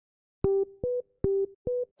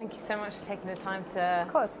you so much for taking the time to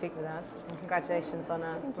speak with us. And congratulations on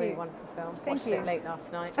a really wonderful film. Watched it late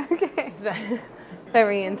last night. Okay.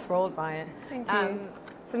 Very enthralled by it. Thank you.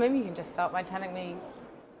 So maybe you can just start by telling me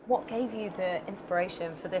what gave you the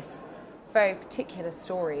inspiration for this very particular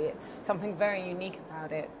story. It's something very unique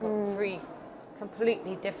about it. Got three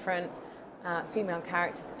completely different female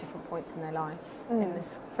characters at different points in their life in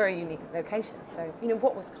this very unique location. So, you know,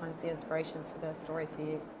 what was kind of the inspiration for the story for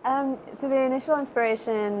you? So the initial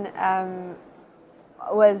inspiration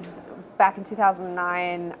was back in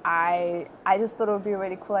 2009. I just thought it would be a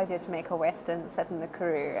really cool idea to make a Western set in the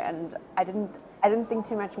Karoo, and I didn't think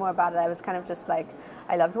too much more about it. I was kind of just like,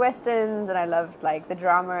 I loved Westerns, and I loved like the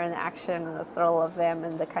drama and the action and the thrill of them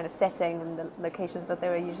and the kind of setting and the locations that they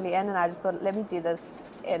were usually in, and I just thought, let me do this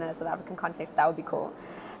in a South African context, that would be cool.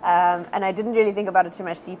 And I didn't really think about it too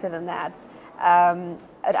much deeper than that.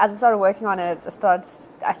 As I started working on it,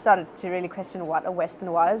 I started to really question what a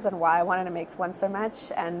Western was and why I wanted to make one so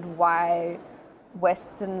much, and why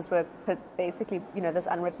Westerns were basically, you know, this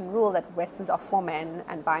unwritten rule that Westerns are for men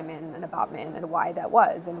and by men and about men, and why that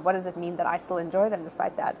was, and what does it mean that I still enjoy them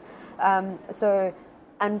despite that. So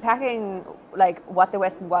unpacking like what the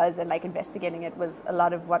Western was and like investigating it was a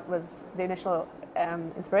lot of what was the initial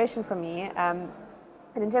inspiration for me. And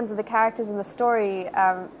in terms of the characters in the story,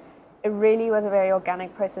 it really was a very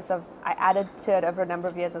organic process of, I added to it over a number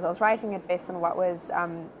of years as I was writing it based on what was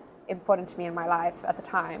important to me in my life at the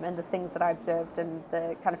time and the things that I observed and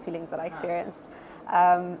the kind of feelings that I experienced.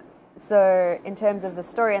 So in terms of the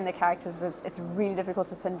story and the characters, it's really difficult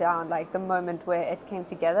to pin down like the moment where it came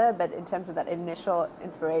together, but in terms of that initial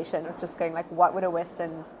inspiration of just going like, what would a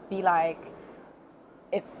Western be like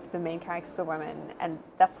if the main characters were women? And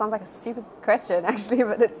that sounds like a stupid question actually,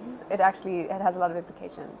 but it has a lot of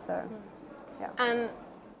implications. So yeah. And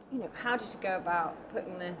you know, how did you go about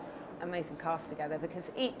putting this amazing cast together?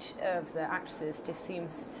 Because each of the actresses just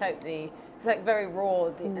seems totally, it's like very raw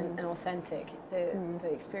and authentic,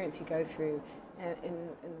 the experience you go through in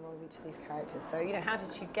the role of each of these characters. So, you know, how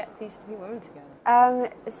did you get these three women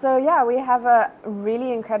together? So yeah, we have a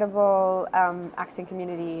really incredible acting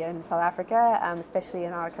community in South Africa, especially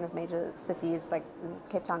in our kind of major cities like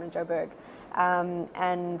Cape Town and Joburg.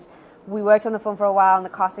 And we worked on the film for a while, and the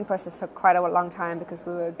casting process took quite a long time because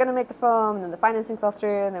we were going to make the film, and then the financing fell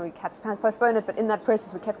through, and then we had to postpone it. But in that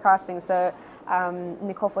process, we kept casting. So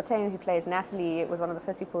Nicole Fortain, who plays Natalie, was one of the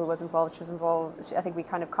first people who was involved. She was involved. I think we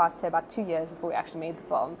kind of cast her about 2 years before we actually made the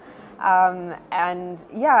film. And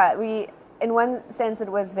yeah, in one sense, it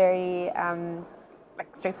was very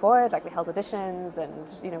like straightforward. Like we held auditions,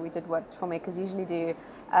 and you know, we did what filmmakers usually do.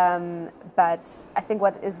 But I think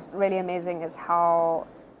what is really amazing is how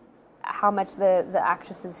much the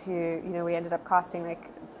actresses who, you know, we ended up casting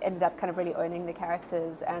ended up kind of really owning the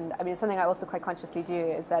characters. And I mean, it's something I also quite consciously do,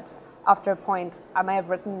 is that after a point I may have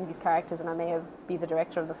written these characters and I may have be the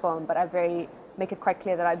director of the film, but I make it quite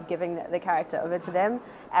clear that I'm giving the character over to them,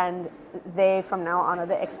 and they from now on are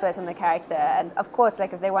the expert in the character. And of course,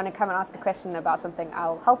 like if they want to come and ask a question about something,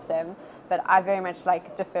 I'll help them, but I very much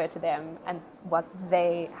like defer to them and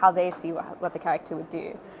how they see what the character would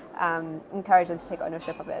do, encourage them to take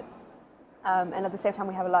ownership of it. And at the same time,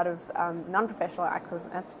 we have a lot of non-professional actors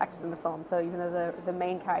in the film. So even though the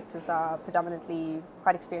main characters are predominantly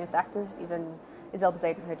quite experienced actors, even Isabelle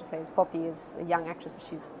Bezaden, who plays Poppy, is a young actress, but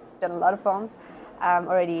she's done a lot of films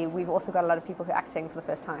already. We've also got a lot of people who are acting for the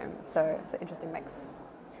first time. So it's an interesting mix.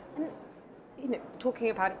 And, you know, talking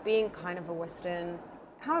about it being kind of a Western,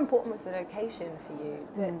 how important was the location for you?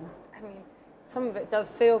 I mean, some of it does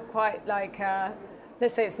feel quite like...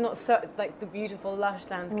 let's say it's not so like the beautiful lush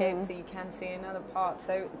landscapes that you can see in other parts.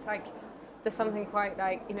 So it's like there's something quite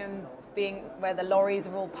like, you know, being where the lorries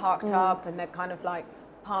are all parked up and they're kind of like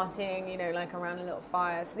partying, you know, like around a little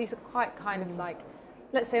fire. So these are quite kind of like,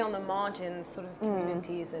 let's say on the margins sort of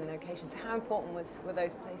communities and locations. How important were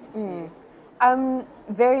those places for you?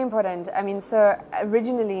 Very important. I mean, so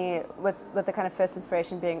originally with the kind of first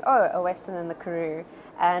inspiration being, a Western in the Karoo.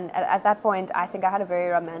 And at that point, I think I had a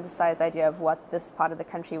very romanticized idea of what this part of the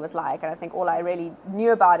country was like. And I think all I really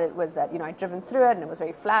knew about it was that, you know, I'd driven through it and it was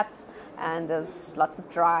very flat and there's lots of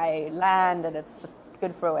dry land and it's just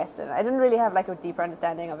good for a Western. I didn't really have like a deeper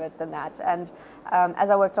understanding of it than that. And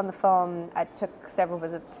as I worked on the film, I took several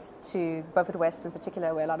visits to Beaufort West in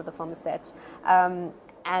particular, where a lot of the film is set.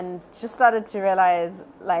 And just started to realize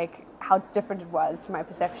like how different it was to my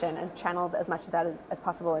perception, and channeled as much of that as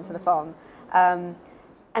possible into the film.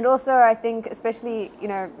 And also, I think, especially, you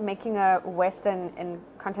know, making a Western in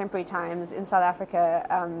contemporary times in South Africa,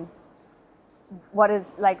 what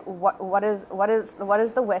is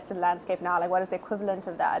the Western landscape now? Like, what is the equivalent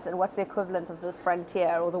of that, and what's the equivalent of the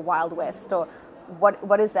frontier or the Wild West, or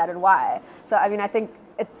what is that and why? So I mean, I think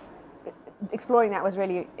it's exploring that was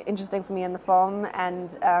really interesting for me in the film,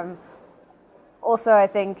 and also I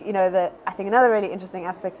think another really interesting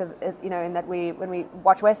aspect of it, in that when we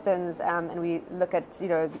watch westerns and we look at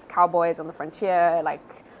these cowboys on the frontier,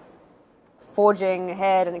 like forging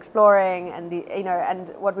ahead and exploring, and and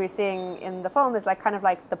what we're seeing in the film is like kind of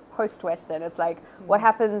like the post-Western. It's like what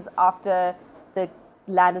happens after the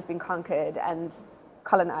land has been conquered and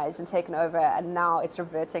colonized and taken over, and now it's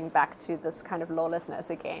reverting back to this kind of lawlessness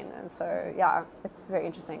again. And so yeah, it's a very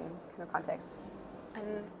interesting kind of context.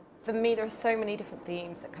 And for me, there are so many different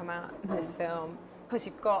themes that come out of this film, because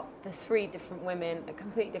you've got the three different women at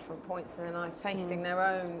completely different points in their lives facing their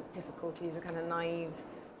own difficulties, a kind of naive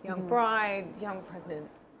young bride, young pregnant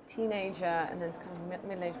teenager, and then this kind of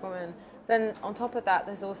middle-aged woman. Then on top of that,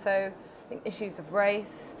 there's also, I think, issues of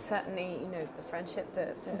race. Certainly, the friendship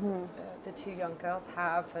that the two young girls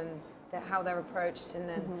have, and how they're approached, and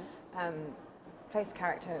then Faith's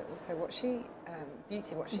character, also what she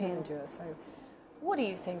endures. So, what do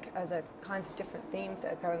you think are the kinds of different themes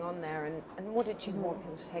that are going on there, and what did you want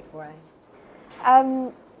people to take away?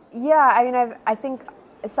 Yeah, I mean, I think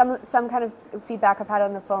some kind of feedback I've had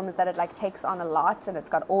on the film is that it like takes on a lot, and it's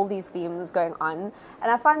got all these themes going on,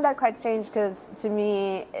 and I find that quite strange, because to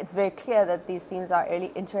me it's very clear that these themes are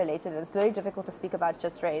really interrelated, and it's very difficult to speak about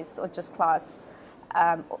just race or just class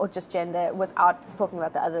or just gender without talking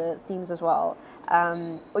about the other themes as well.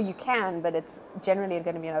 Or you can, but it's generally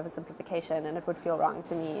going to be an oversimplification, and it would feel wrong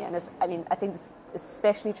to me. And I think this is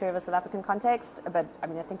especially true of a South African context, but I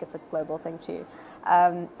mean, I think it's a global thing too.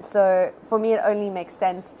 So for me, it only makes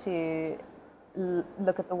sense to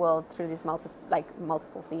look at the world through these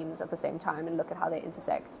multiple themes at the same time, and look at how they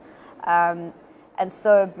intersect. And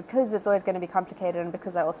so because it's always going to be complicated, and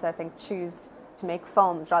because I also, I think, choose to make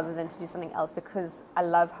films rather than to do something else, because I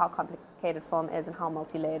love how complicated film is and how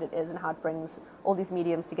multi-layered it is, and how it brings all these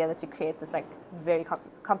mediums together to create this like very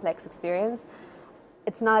complex experience.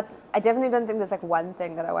 I definitely don't think there's like one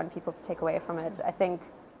thing that I want people to take away from it. I think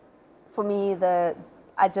for me, I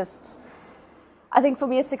think for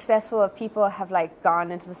me it's successful if people have like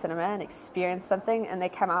gone into the cinema and experienced something, and they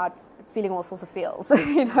come out feeling all sorts of feels,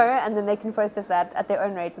 and then they can process that at their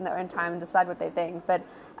own rate in their own time and decide what they think. But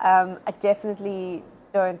I definitely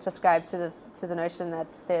don't subscribe to the notion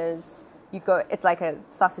that it's like a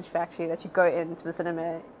sausage factory, that you go into the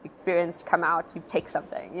cinema, you experience, you come out, you take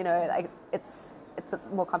something. Like it's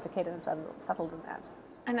more complicated and subtle than that.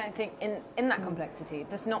 And I think in that complexity,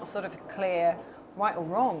 there's not sort of a clear right or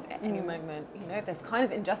wrong at any moment. There's kind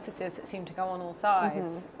of injustices that seem to go on all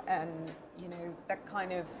sides, and that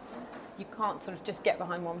kind of, you can't sort of just get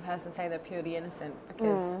behind one person and say they're purely innocent,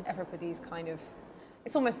 because everybody's kind of,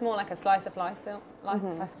 it's almost more like a slice of life film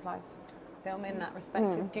in that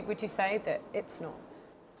respect. Would you say that it's not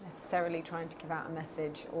necessarily trying to give out a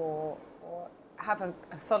message or have a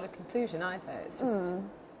solid conclusion either? It's just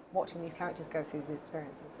watching these characters go through these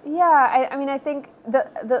experiences. Yeah, I mean, I think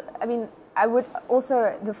I would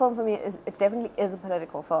also, the film for me it definitely is a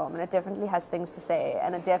political film, and it definitely has things to say,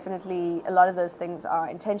 and a lot of those things are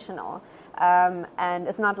intentional, and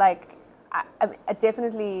it's not like, I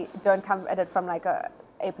definitely don't come at it from like a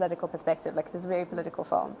political perspective. Like, it is a very political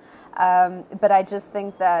film, but I just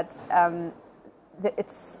think that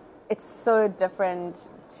it's so different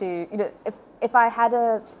to, if I had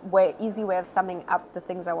a easy way of summing up the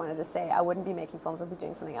things I wanted to say, I wouldn't be making films, I'd be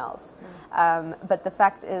doing something else. But the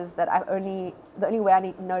fact is that the only way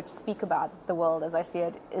I know to speak about the world as I see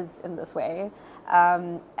it is in this way.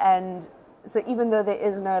 And so even though there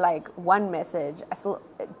is no like one message,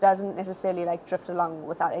 it doesn't necessarily like drift along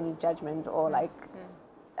without any judgment or like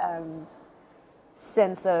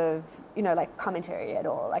sense of like commentary at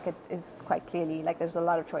all. Like, it is quite clearly like there's a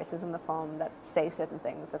lot of choices in the film that say certain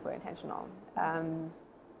things that were intentional.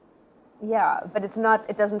 But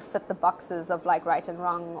it doesn't fit the boxes of like right and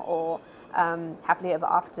wrong, or happily ever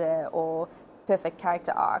after, or perfect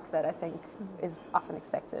character arc that I think is often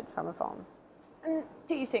expected from a film. And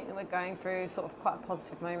do you think that we're going through sort of quite a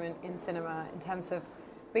positive moment in cinema in terms of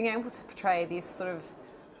being able to portray these sort of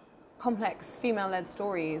complex female-led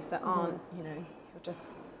stories that aren't, just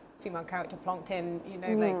female character plonked in,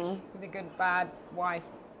 like the good, bad wife,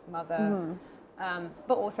 mother,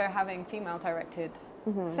 but also having female-directed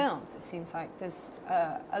films? It seems like there's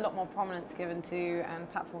a lot more prominence given to and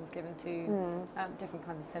platforms given to different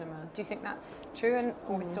kinds of cinema. Do you think that's true,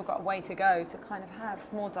 or we've still got a way to go to kind of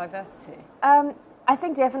have more diversity? I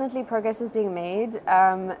think definitely progress is being made,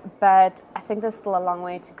 but I think there's still a long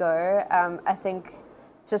way to go. I think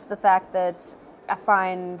just the fact that I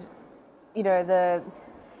find, you know, the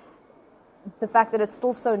fact that it's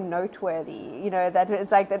still so noteworthy, you know, that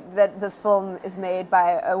it's like that this film is made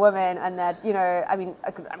by a woman, and that, you know, I mean,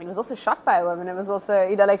 it was also shot by a woman. It was also,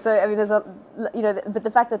 you know, like, so I mean, there's a, you know, but the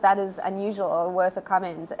fact that that is unusual or worth a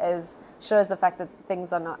comment shows the fact that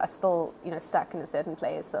things are still, you know, stuck in a certain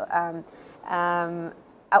place. So,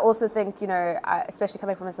 I also think, you know, especially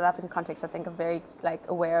coming from a South African context, I think I'm very like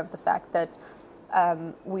aware of the fact that.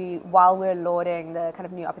 While we're lauding the kind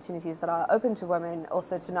of new opportunities that are open to women,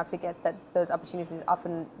 also to not forget that those opportunities are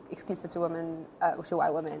often exclusive to women, to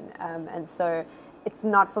white women, and so it's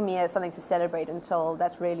not for me as something to celebrate until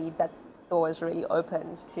that door is really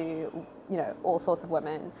opened to, you know, all sorts of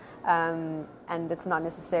women, and it's not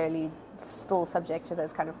necessarily still subject to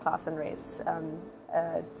those kind of class and race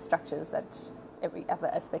structures that every other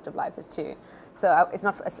aspect of life is too. So it's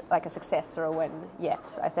not like a success or a win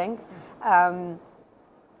yet, I think.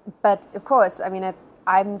 But of course, I mean,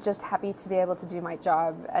 I'm just happy to be able to do my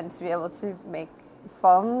job and to be able to make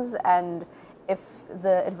films. And if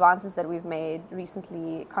the advances that we've made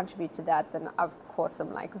recently contribute to that, then of course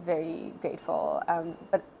I'm like very grateful.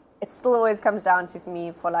 But it still always comes down to, for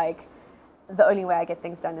me, for like, the only way I get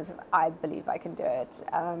things done is if I believe I can do it.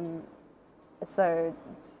 So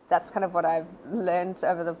that's kind of what I've learned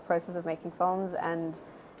over the process of making films, and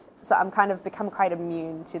so I'm kind of become quite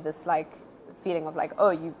immune to this like feeling of like, oh,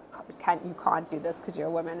 you can't do this because you're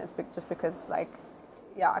a woman. It's just because, like,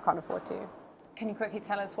 yeah, I can't afford to. Can you quickly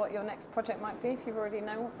tell us what your next project might be, if you already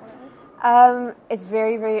know what it is? It's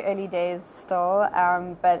very, very early days still,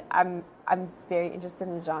 but I'm very interested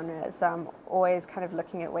in genre, so I'm always kind of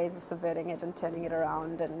looking at ways of subverting it and turning it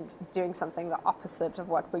around and doing something the opposite of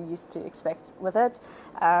what we're used to expect with it.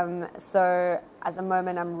 So at the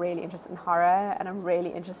moment, I'm really interested in horror, and I'm really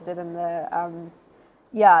interested in the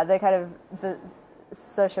kind of the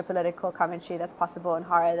socio-political commentary that's possible in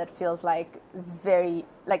horror that feels like very,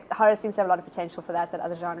 like, horror seems to have a lot of potential for that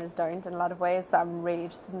other genres don't in a lot of ways, so I'm really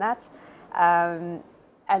interested in that.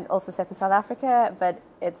 And also set in South Africa, but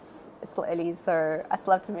it's still early, so I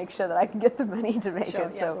still have to make sure that I can get the money to make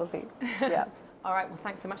it, so we'll see. Yeah. All right, well,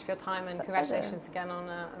 thanks so much for your time, and congratulations again on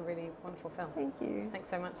a really wonderful film. Thank you. Thanks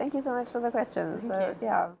so much. Thank you so much for the questions. Thank you.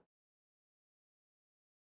 Yeah.